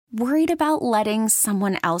Worried about letting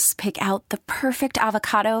someone else pick out the perfect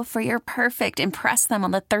avocado for your perfect impress them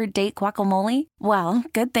on the third date guacamole? Well,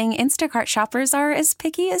 good thing Instacart shoppers are as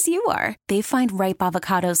picky as you are. They find ripe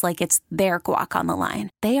avocados like it's their guac on the line.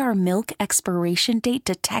 They are milk expiration date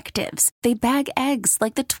detectives. They bag eggs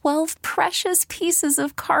like the 12 precious pieces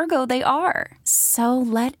of cargo they are. So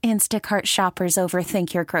let Instacart shoppers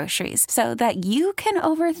overthink your groceries so that you can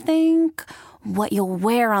overthink what you'll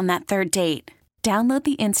wear on that third date. Download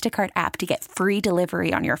the Instacart app to get free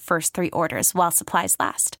delivery on your first 3 orders while supplies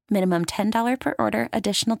last. Minimum $10 per order.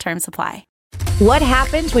 Additional terms apply. What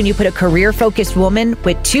happens when you put a career-focused woman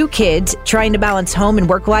with 2 kids trying to balance home and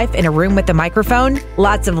work life in a room with a microphone?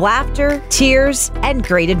 Lots of laughter, tears, and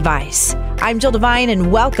great advice. I'm Jill Devine,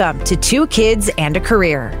 and welcome to 2 Kids and a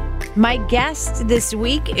Career. My guest this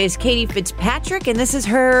week is Katie Fitzpatrick, and this is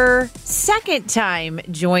her second time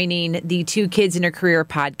joining the 2 Kids and a Career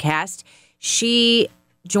podcast. She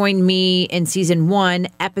joined me in season 1,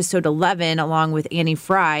 episode 11, along with Annie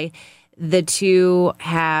Fry. The two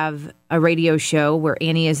have a radio show where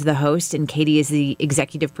Annie is the host and Katie is the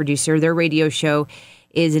executive producer. Their radio show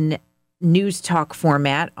is in news talk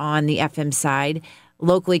format on the FM side.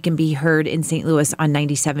 Locally can be heard in St. Louis on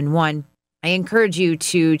 97.1. I encourage you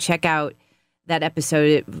to check out that episode.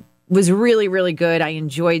 It was really, really good. I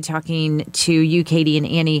enjoyed talking to you, Katie and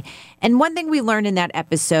Annie. And one thing we learned in that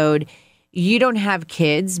episode, you don't have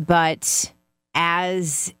kids, but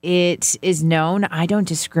as it is known, I don't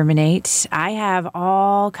discriminate. I have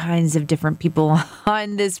all kinds of different people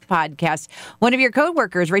on this podcast. One of your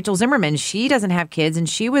coworkers, Rachel Zimmerman, she doesn't have kids, and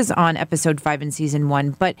she was on episode 5 in season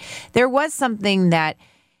 1. But there was something that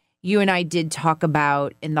you and I did talk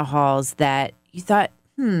about in the halls that you thought,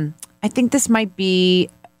 I think this might be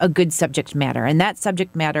a good subject matter. And that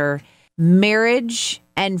subject matter, marriage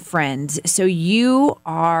and friends. So you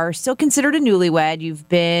are still considered a newlywed. You've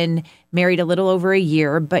been married a little over a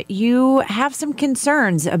year, but you have some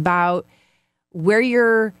concerns about where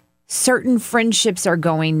your certain friendships are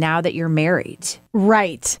going now that you're married.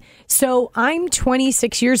 Right. So I'm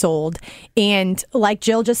 26 years old. And like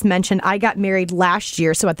Jill just mentioned, I got married last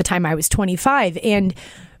year. So at the time I was 25. And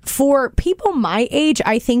for people my age,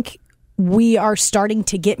 I think we are starting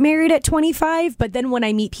to get married at 25, but then when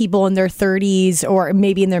I meet people in their 30s or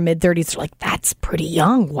maybe in their mid 30s, they're like, that's pretty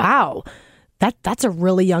young. Wow. That's a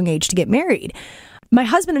really young age to get married. My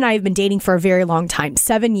husband and I have been dating for a very long time,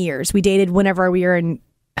 7 years. We dated whenever we were in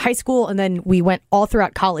high school, and then we went all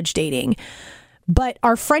throughout college dating. But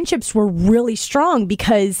our friendships were really strong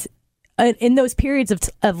because in those periods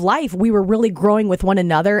of life, we were really growing with one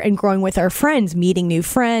another and growing with our friends, meeting new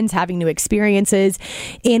friends, having new experiences.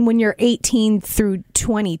 And when you're 18 through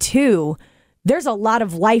 22, there's a lot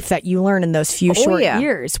of life that you learn in those few short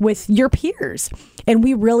years with your peers. And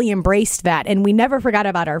we really embraced that. And we never forgot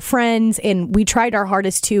about our friends. And we tried our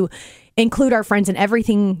hardest to include our friends in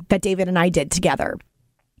everything that David and I did together.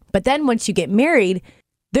 But then once you get married,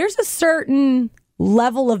 there's a certain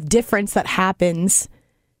level of difference that happens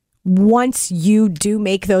once you do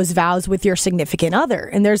make those vows with your significant other.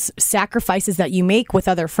 And there's sacrifices that you make with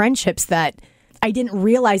other friendships that I didn't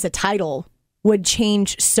realize a title would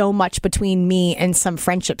change so much between me and some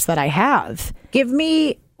friendships that I have. Give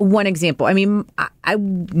me one example. I mean, I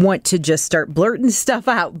want to just start blurting stuff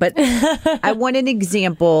out, but I want an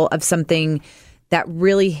example of something that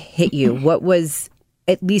really hit you. What was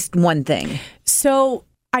at least one thing? So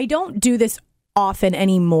I don't do this often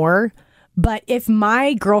anymore. But if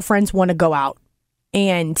my girlfriends want to go out,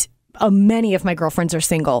 and many of my girlfriends are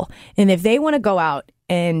single, and if they want to go out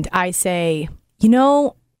and I say,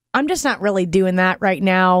 I'm just not really doing that right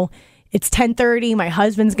now. It's 10:30. My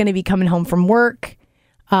husband's going to be coming home from work.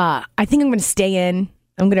 I think I'm going to stay in.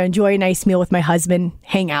 I'm going to enjoy a nice meal with my husband,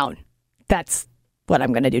 hang out. That's what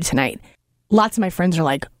I'm going to do tonight. Lots of my friends are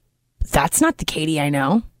like, that's not the Katie I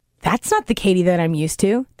know. That's not the Katie that I'm used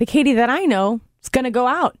to. The Katie that I know is going to go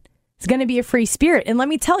out. It's going to be a free spirit. And let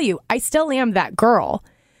me tell you, I still am that girl.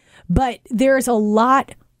 But there's a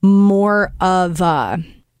lot more of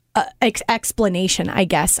explanation, I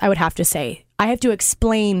guess I would have to say. I have to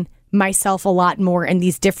explain myself a lot more in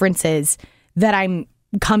these differences that I'm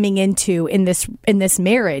coming into in this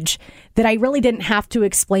marriage that I really didn't have to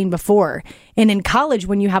explain before. And in college,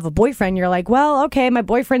 when you have a boyfriend, you're like, well, okay, my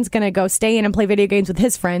boyfriend's going to go stay in and play video games with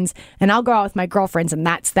his friends, and I'll go out with my girlfriends, and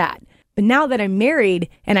that's that. But now that I'm married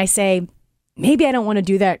and I say, maybe I don't want to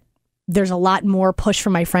do that, there's a lot more push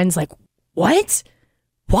from my friends like, what?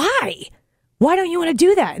 Why? Why don't you want to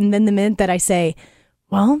do that? And then the minute that I say,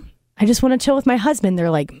 well, I just want to chill with my husband,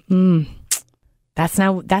 they're like, that's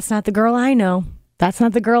not the girl I know. That's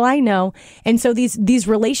not the girl I know. And so these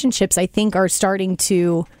relationships, I think, are starting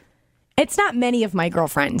to It's not many of my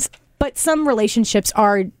girlfriends, but some relationships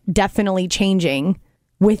are definitely changing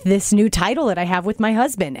with this new title that I have with my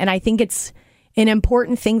husband. And I think it's an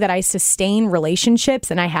important thing that I sustain relationships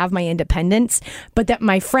and I have my independence, but that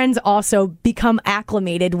my friends also become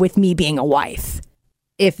acclimated with me being a wife.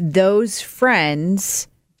 If those friends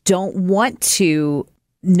don't want to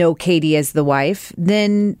know Katie as the wife,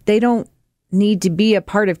 then they don't need to be a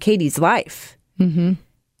part of Katie's life. Mm-hmm.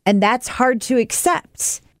 And that's hard to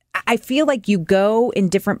accept. I feel like you go in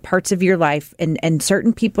different parts of your life and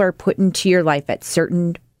certain people are put into your life at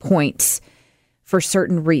certain points for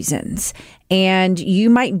certain reasons. And you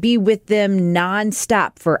might be with them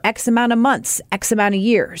nonstop for X amount of months, X amount of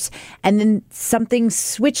years. And then something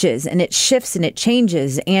switches and it shifts and it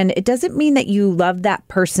changes. And it doesn't mean that you love that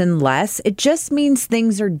person less. It just means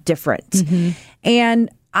things are different. Mm-hmm. And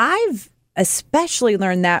I've especially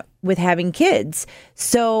learned that with having kids.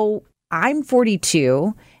 So I'm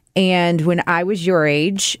 42. And when I was your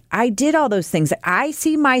age, I did all those things. I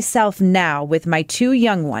see myself now with my two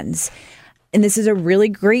young ones. And this is a really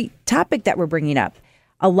great topic that we're bringing up.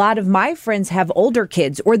 A lot of my friends have older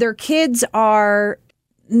kids or their kids are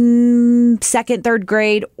second, third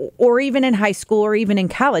grade, or even in high school or even in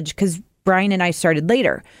college, because Brian and I started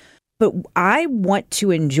later. But I want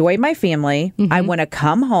to enjoy my family. Mm-hmm. I want to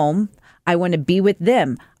come home. I want to be with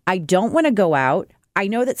them. I don't want to go out. I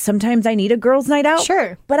know that sometimes I need a girls' night out.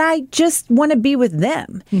 Sure. But I just want to be with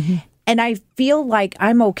them. Mm-hmm. And I feel like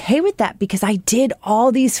I'm okay with that because I did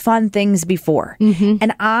all these fun things before. Mm-hmm.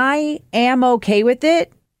 And I am okay with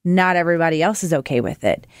it. Not everybody else is okay with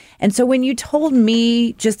it. And so when you told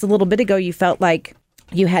me just a little bit ago, you felt like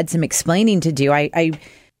you had some explaining to do.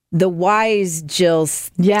 The wise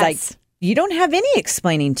Jill's yes. Like, you don't have any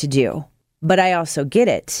explaining to do. But I also get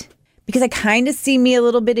it. Because I kind of see me a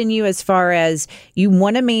little bit in you as far as you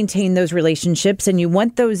want to maintain those relationships and you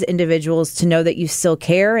want those individuals to know that you still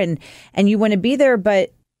care and you want to be there,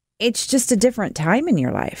 but it's just a different time in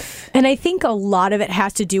your life. And I think a lot of it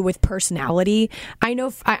has to do with personality. I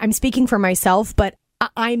know I'm speaking for myself, but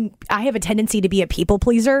I have a tendency to be a people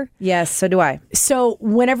pleaser. Yes, so do I. So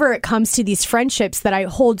whenever it comes to these friendships that I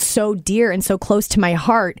hold so dear and so close to my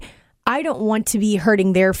heart, I don't want to be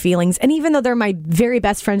hurting their feelings. And even though they're my very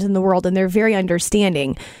best friends in the world and they're very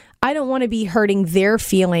understanding, I don't want to be hurting their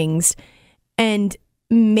feelings and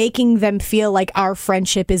making them feel like our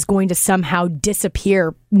friendship is going to somehow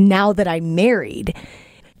disappear now that I'm married.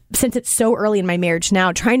 Since it's so early in my marriage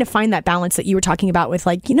now, trying to find that balance that you were talking about with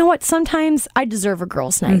like, you know what, sometimes I deserve a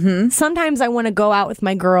girls' night. Mm-hmm. Sometimes I want to go out with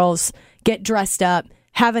my girls, get dressed up,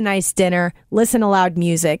 have a nice dinner, listen to loud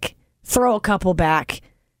music, throw a couple back,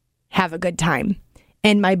 have a good time.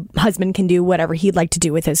 And my husband can do whatever he'd like to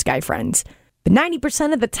do with his guy friends. But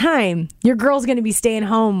 90% of the time, your girl's going to be staying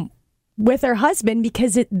home with her husband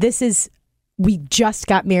because we just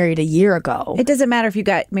got married a year ago. It doesn't matter if you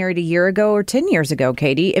got married a year ago or 10 years ago,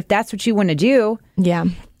 Katie, if that's what you want to do. Yeah.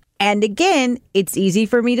 And again, it's easy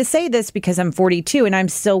for me to say this because I'm 42 and I'm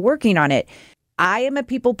still working on it. I am a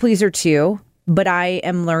people pleaser too, but I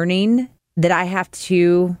am learning that I have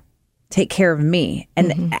to take care of me.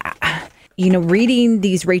 And, reading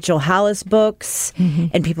these Rachel Hollis books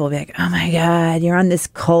and people will be like, oh my God, you're on this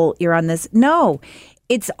cult, you're on this. No,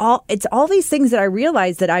 it's all these things that I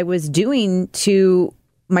realized that I was doing to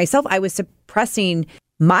myself. I was suppressing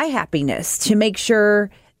my happiness to make sure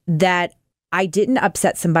that I didn't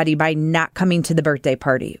upset somebody by not coming to the birthday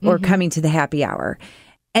party or coming to the happy hour.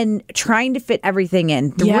 And trying to fit everything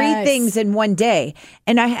in, three things in one day.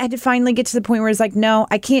 And I had to finally get to the point where it's like, no,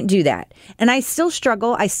 I can't do that. And I still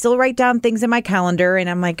struggle. I still write down things in my calendar. And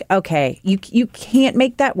I'm like, okay, you can't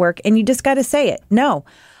make that work. And you just got to say it. No,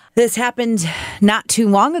 this happened not too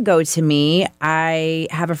long ago to me. I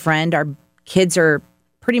have a friend. Our kids are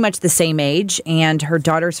pretty much the same age. And her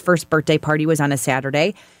daughter's first birthday party was on a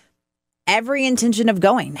Saturday. Every intention of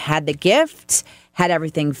going. Had the gift, had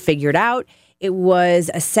everything figured out. It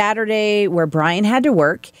was a Saturday where Brian had to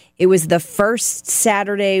work. It was the first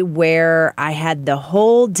Saturday where I had the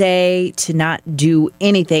whole day to not do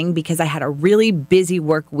anything because I had a really busy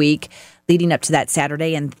work week leading up to that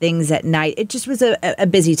Saturday and things at night. It just was a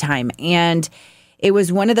busy time. And it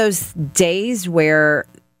was one of those days where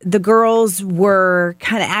the girls were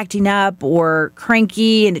kind of acting up or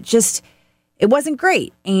cranky and it wasn't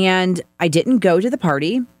great. And I didn't go to the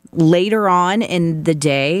party. Later on in the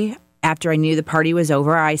day, after I knew the party was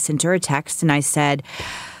over, I sent her a text and I said,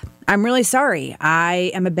 I'm really sorry. I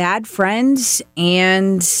am a bad friend.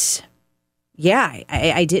 And yeah,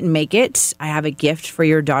 I didn't make it. I have a gift for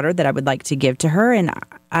your daughter that I would like to give to her. And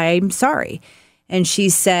I'm sorry. And she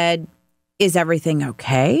said, is everything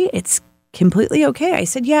okay? It's completely okay. I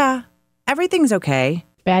said, yeah, everything's okay.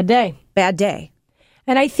 Bad day. Bad day.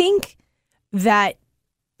 And I think that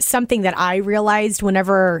something that I realized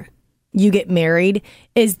whenever you get married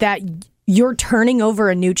is that you're turning over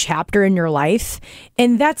a new chapter in your life.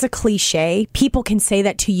 And that's a cliche. People can say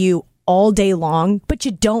that to you all day long, but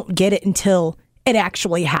you don't get it until it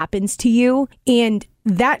actually happens to you. And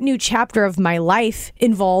that new chapter of my life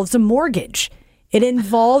involves a mortgage. It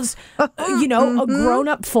involves, a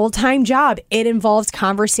grown-up full-time job. It involves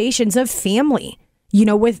conversations of family,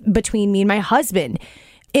 between me and my husband.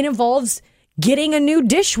 It involves getting a new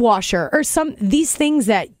dishwasher or these things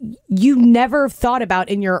that you never thought about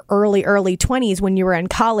in your early 20s when you were in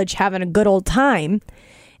college having a good old time.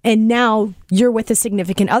 And now you're with a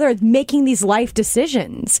significant other making these life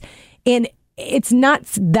decisions. And it's not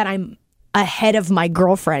that I'm ahead of my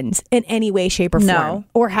girlfriends in any way, shape, or form.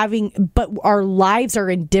 But our lives are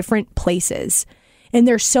in different places. And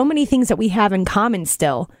there's so many things that we have in common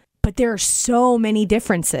still, but there are so many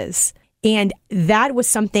differences. And that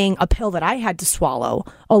was a pill that I had to swallow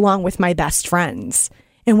along with my best friends.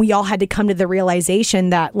 And we all had to come to the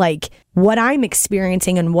realization that what I'm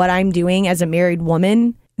experiencing and what I'm doing as a married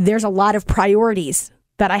woman, there's a lot of priorities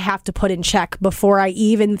that I have to put in check before I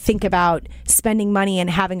even think about spending money and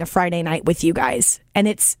having a Friday night with you guys. And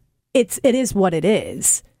it is what it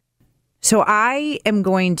is. So I am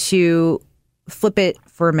going to flip it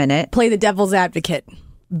for a minute. Play the devil's advocate.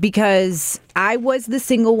 Because I was the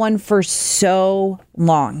single one for so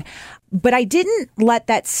long. But I didn't let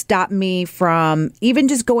that stop me from even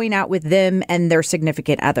just going out with them and their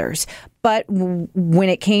significant others. But when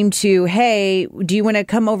it came to, hey, do you want to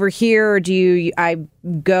come over here, or I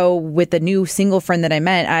go with a new single friend that I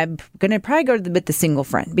met? I'm going to probably go with the single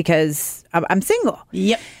friend because I'm single.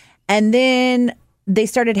 Yep. And then they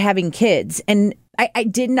started having kids. And I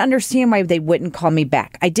didn't understand why they wouldn't call me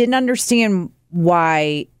back. I didn't understand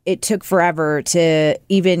why it took forever to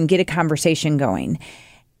even get a conversation going.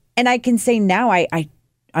 And I can say now I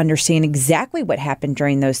understand exactly what happened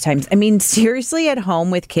during those times. I mean, seriously, at home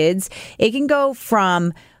with kids, it can go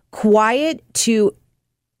from quiet to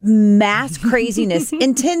mass craziness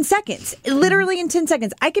in 10 seconds. Literally in 10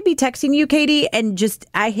 seconds. I could be texting you, Katie, and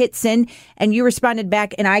I hit send and you responded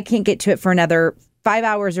back and I can't get to it for another 5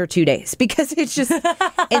 hours or 2 days because it's just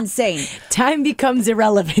insane. Time becomes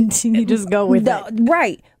irrelevant. You just go with it.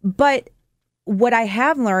 Right. But what I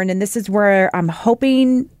have learned, and this is where I'm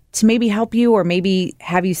hoping to maybe help you or maybe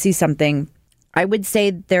have you see something, I would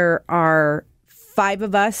say there are 5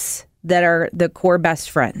 of us that are the core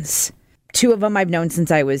best friends. 2 of them I've known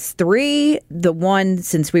since I was 3, the one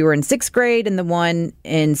since we were in 6th grade, and the one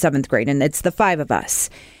in 7th grade. And it's the 5 of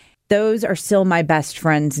us. Those are still my best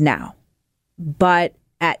friends now. But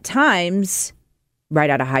at times, right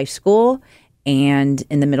out of high school and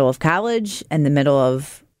in the middle of college and the middle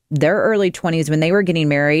of their early 20s when they were getting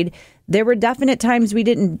married, there were definite times we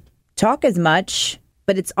didn't talk as much,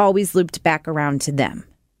 but it's always looped back around to them.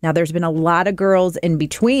 Now, there's been a lot of girls in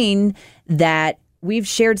between that we've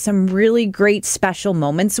shared some really great special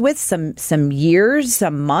moments with, some years,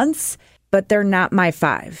 some months, but they're not my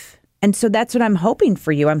 5. And so that's what I'm hoping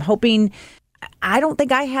for you. I don't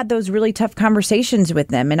think I had those really tough conversations with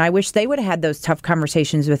them. And I wish they would have had those tough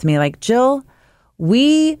conversations with me. Like, Jill,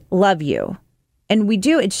 we love you. And we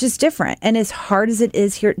do. It's just different. And as hard as it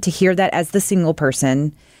is to hear that as the single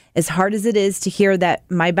person, as hard as it is to hear that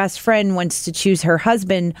my best friend wants to choose her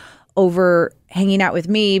husband over hanging out with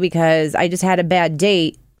me because I just had a bad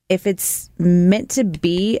date, if it's meant to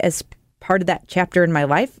be as part of that chapter in my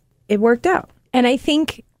life, it worked out. And I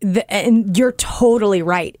think, and you're totally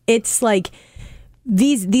right. It's like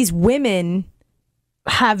these women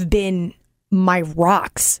have been my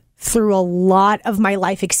rocks through a lot of my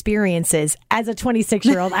life experiences as a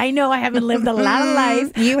 26-year-old. I know I haven't lived a lot of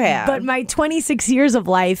life. You have. But my 26 years of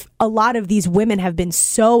life, a lot of these women have been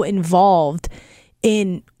so involved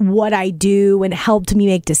in what I do and helped me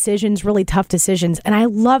make decisions, really tough decisions. And I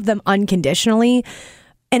love them unconditionally.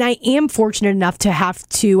 And I am fortunate enough to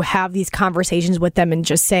have these conversations with them and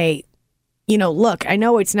just say, look, I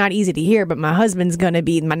know it's not easy to hear, but my husband's going to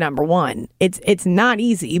be my number one. It's not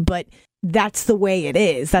easy, but that's the way it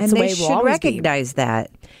is. That's the way we'll always recognize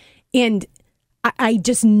that. And I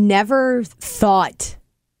just never thought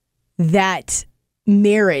that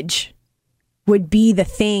marriage would be the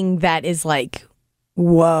thing that is like,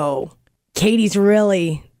 whoa, Katie's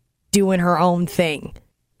really doing her own thing.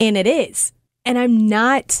 And it is. And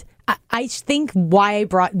I think why I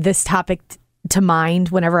brought this topic to mind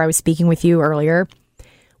whenever I was speaking with you earlier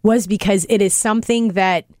was because it is something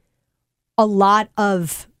that a lot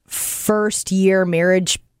of first year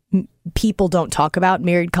marriage people don't talk about.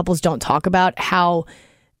 Married couples don't talk about how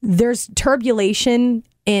there's turbulation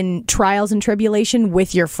in trials and tribulation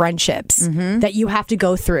with your friendships that you have to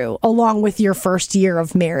go through along with your first year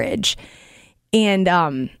of marriage.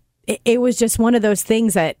 And it was just one of those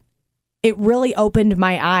things that it really opened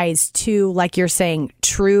my eyes to, like you're saying,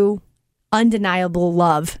 true, undeniable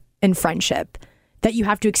love and friendship that you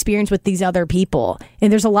have to experience with these other people.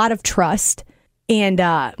 And there's a lot of trust. And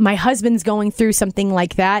my husband's going through something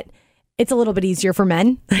like that. It's a little bit easier for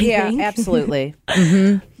men. I think. Absolutely.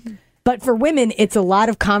 But for women, it's a lot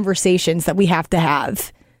of conversations that we have to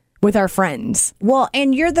have with our friends. Well,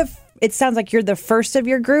 and it sounds like you're the first of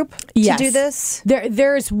your group to do this?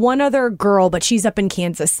 There's one other girl, but she's up in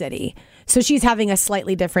Kansas City. So she's having a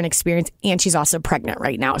slightly different experience, and she's also pregnant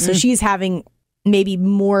right now. So she's having maybe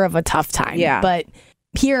more of a tough time. Yeah. But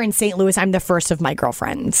here in St. Louis, I'm the first of my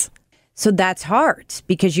girlfriends. So that's hard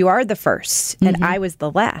because you are the first and I was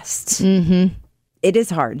the last. It is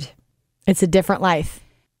hard. It's a different life.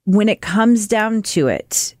 When it comes down to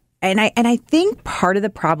it, and I think part of the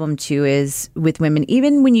problem too is with women,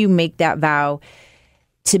 even when you make that vow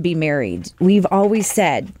to be married, we've always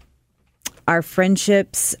said our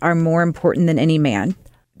friendships are more important than any man.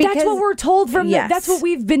 That's what we're told that's what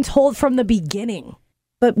we've been told from the beginning.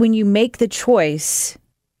 But when you make the choice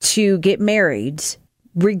to get married,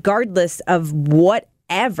 regardless of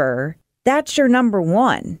whatever, that's your number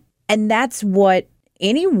one. And that's what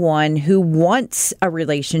anyone who wants a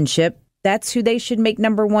relationship, that's who they should make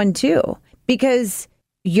number one too. Because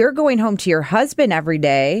you're going home to your husband every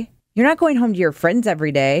day. You're not going home to your friends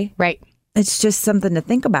every day. Right. It's just something to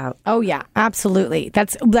think about. Oh, yeah, absolutely.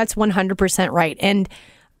 That's 100% right. And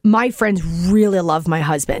my friends really love my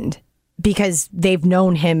husband because they've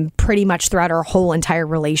known him pretty much throughout our whole entire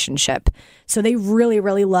relationship. So they really,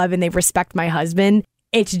 really love and they respect my husband.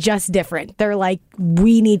 It's just different. They're like,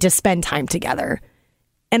 we need to spend time together.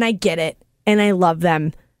 And I get it. And I love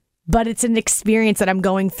them. But it's an experience that I'm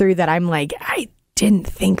going through that I'm like, I didn't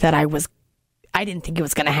think it was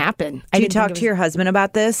going to happen. Do you talk to your husband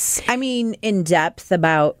about this? I mean, in depth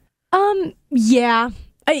about... Yeah.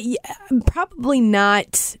 Probably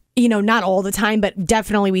not, not all the time, but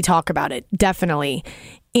definitely we talk about it. Definitely.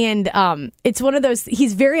 And it's one of those,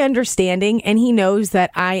 he's very understanding and he knows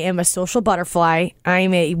that I am a social butterfly.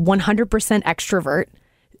 I'm a 100% extrovert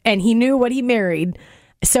and he knew what he married.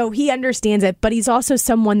 So he understands it, but he's also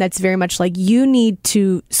someone that's very much like, you need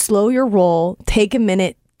to slow your roll, take a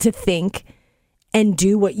minute to think and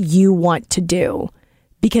do what you want to do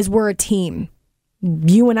because we're a team.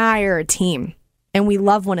 You and I are a team and we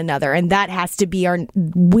love one another. And that has to be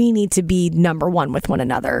we need to be number one with one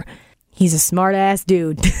another. He's a smart ass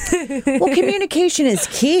dude. Well, communication is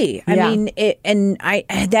key. I mean,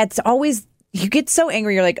 that's always, you get so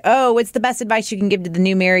angry. You're like, oh, what's the best advice you can give to the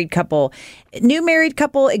new married couple? New married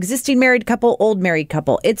couple, existing married couple, old married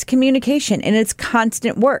couple. It's communication and it's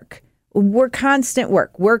constant work. We're constant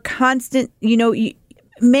work. We're constant,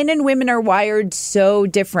 men and women are wired so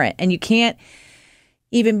different and you can't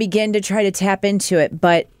even begin to try to tap into it.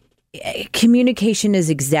 But communication is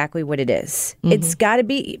exactly what it is. It's got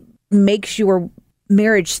to makes your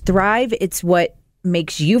marriage thrive. It's what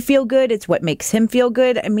makes you feel good. It's what makes him feel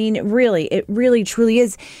good. I mean, it really, truly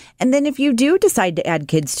is. And then if you do decide to add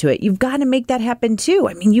kids to it, you've got to make that happen too.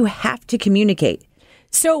 I mean, you have to communicate.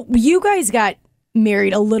 So you guys got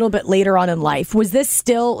married a little bit later on in life. Was this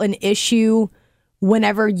still an issue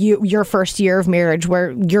whenever your first year of marriage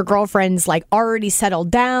where your girlfriends like already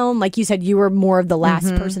settled down? Like you said, you were more of the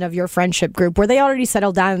last person of your friendship group. Were they already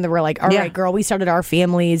settled down and they were like, all right, girl, we started our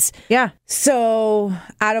families? Yeah. So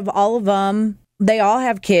out of all of them, they all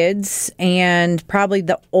have kids and probably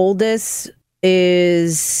the oldest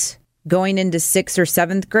is going into 6th or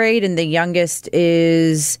 7th grade and the youngest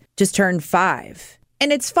is just turned 5.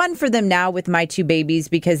 And it's fun for them now with my 2 babies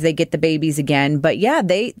because they get the babies again. But yeah,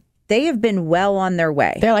 they have been well on their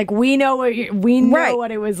way. They're like, we know what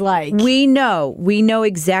it was like. We know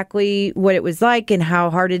exactly what it was like and how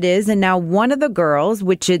hard it is. And now one of the girls,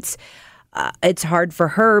 which it's hard for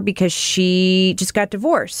her because she just got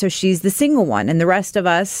divorced. So she's the single one. And the rest of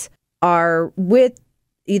us are with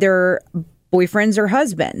either boyfriends or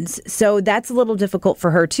husbands. So that's a little difficult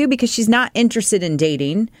for her too because she's not interested in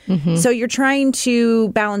dating. So you're trying to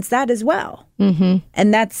balance that as well.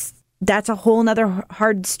 And that's a whole nother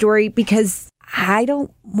hard story because I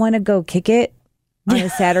don't want to go kick it on a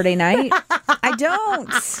Saturday night. I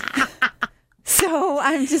don't. So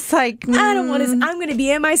I'm just like, I don't want to. I'm going to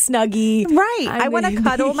be in my Snuggie. Right. I want to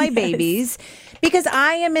cuddle my babies because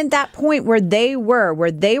I am in that point where they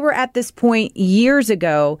were at this point years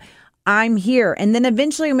ago. I'm here. And then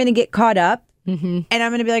eventually I'm going to get caught up And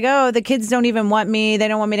I'm going to be like, oh, the kids don't even want me. They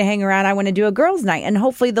don't want me to hang around. I want to do a girls' night. And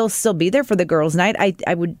hopefully they'll still be there for the girls' night.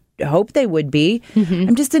 I would hope they would be.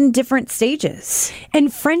 I'm just in different stages.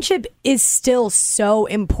 And friendship is still so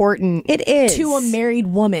important. It is. To a married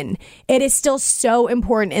woman. It is still so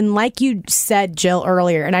important. And like you said, Jill,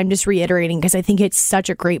 earlier, and I'm just reiterating because I think it's such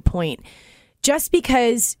a great point. Just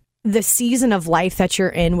because the season of life that you're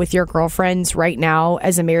in with your girlfriends right now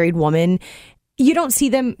as a married woman, you don't see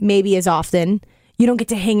them maybe as often. You don't get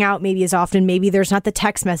to hang out maybe as often. Maybe there's not the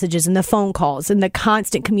text messages and the phone calls and the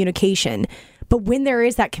constant communication. But when there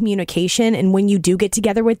is that communication and when you do get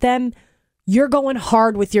together with them, you're going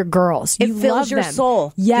hard with your girls. It fills your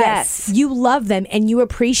soul. Yes. You love them and you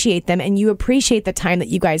appreciate them and you appreciate the time that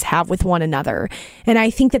you guys have with one another. And I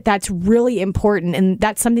think that that's really important. And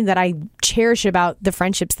that's something that I cherish about the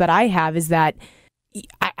friendships that I have is that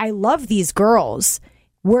I love these girls.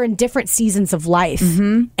 We're in different seasons of life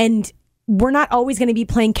and we're not always going to be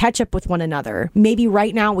playing catch up with one another. Maybe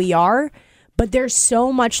right now we are, but there's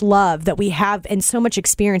so much love that we have and so much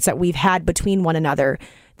experience that we've had between one another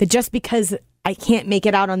that just because I can't make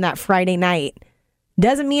it out on that Friday night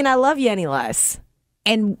doesn't mean I love you any less.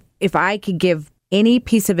 And if I could give any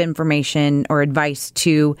piece of information or advice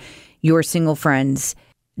to your single friends,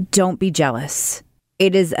 don't be jealous.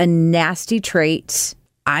 It is a nasty trait.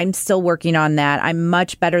 I'm still working on that. I'm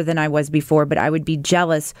much better than I was before, but I would be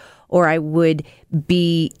jealous or I would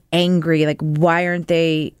be angry. Like, why aren't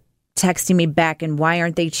they texting me back and why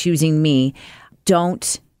aren't they choosing me?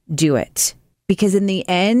 Don't do it. Because in the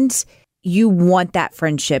end, you want that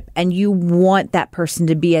friendship and you want that person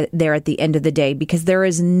to be there at the end of the day because there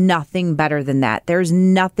is nothing better than that. There's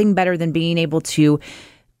nothing better than being able to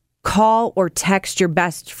call or text your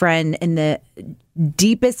best friend in the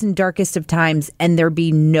deepest and darkest of times and there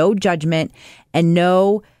be no judgment and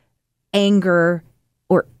no anger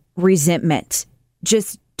or resentment.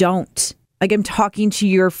 Just don't. Like, I'm talking to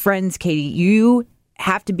your friends, Katie. You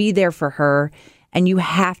have to be there for her and you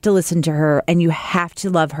have to listen to her and you have to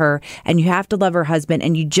love her and you have to love her husband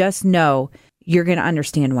and you just know you're going to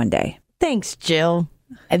understand one day. Thanks, Jill.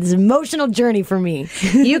 It's an emotional journey for me.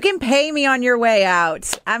 You can pay me on your way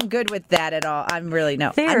out. I'm good with that at all. I'm really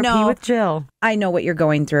no. Therapy with Jill. I know what you're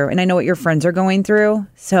going through and I know what your friends are going through.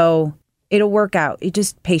 So it'll work out. It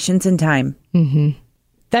just patience and time.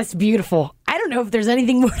 That's beautiful. I don't know if there's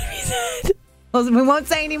anything more to be said. Well, we won't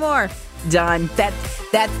say any more. Done.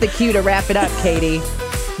 That's the cue to wrap it up, Katie.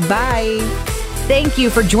 Bye. Thank you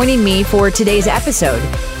for joining me for today's episode.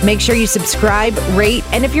 Make sure you subscribe, rate,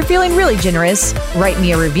 and if you're feeling really generous, write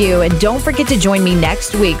me a review. And don't forget to join me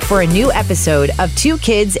next week for a new episode of 2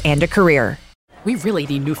 Kids and a Career. We really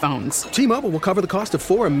need new phones. T-Mobile will cover the cost of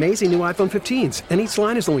 4 amazing new iPhone 15s, and each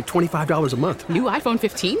line is only $25 a month. New iPhone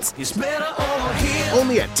 15s? It's better over here.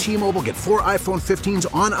 Only at T-Mobile, get 4 iPhone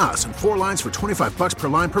 15s on us and 4 lines for $25 per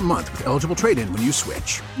line per month with eligible trade-in when you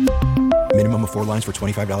switch. Minimum of 4 lines for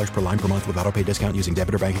 $25 per line per month with autopay discount using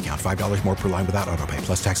debit or bank account. $5 more per line without autopay,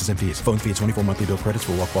 plus taxes and fees. Phone fee at 24 monthly bill credits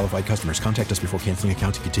for well-qualified customers. Contact us before canceling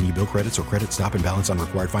account to continue bill credits or credit stop and balance on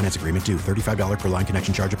required finance agreement due. $35 per line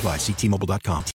connection charge applies. See T-Mobile.com.